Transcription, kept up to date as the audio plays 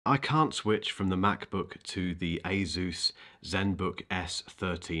I can't switch from the MacBook to the Asus Zenbook S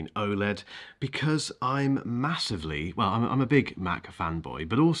 13 OLED because I'm massively, well, I'm a big Mac fanboy,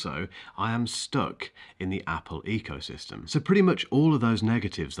 but also I am stuck in the Apple ecosystem. So pretty much all of those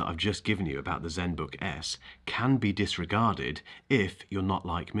negatives that I've just given you about the Zenbook S can be disregarded if you're not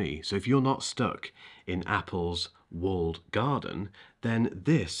like me. So if you're not stuck in Apple's walled garden, then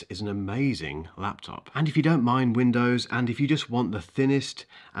this is an amazing laptop. And if you don't mind Windows, and if you just want the thinnest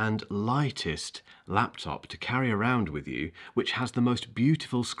and lightest laptop to carry around with you, which has the most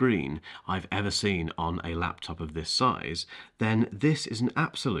beautiful screen I've ever seen on a laptop of this size, then this is an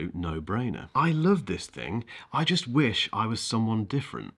absolute no-brainer. I love this thing. I just wish I was someone different.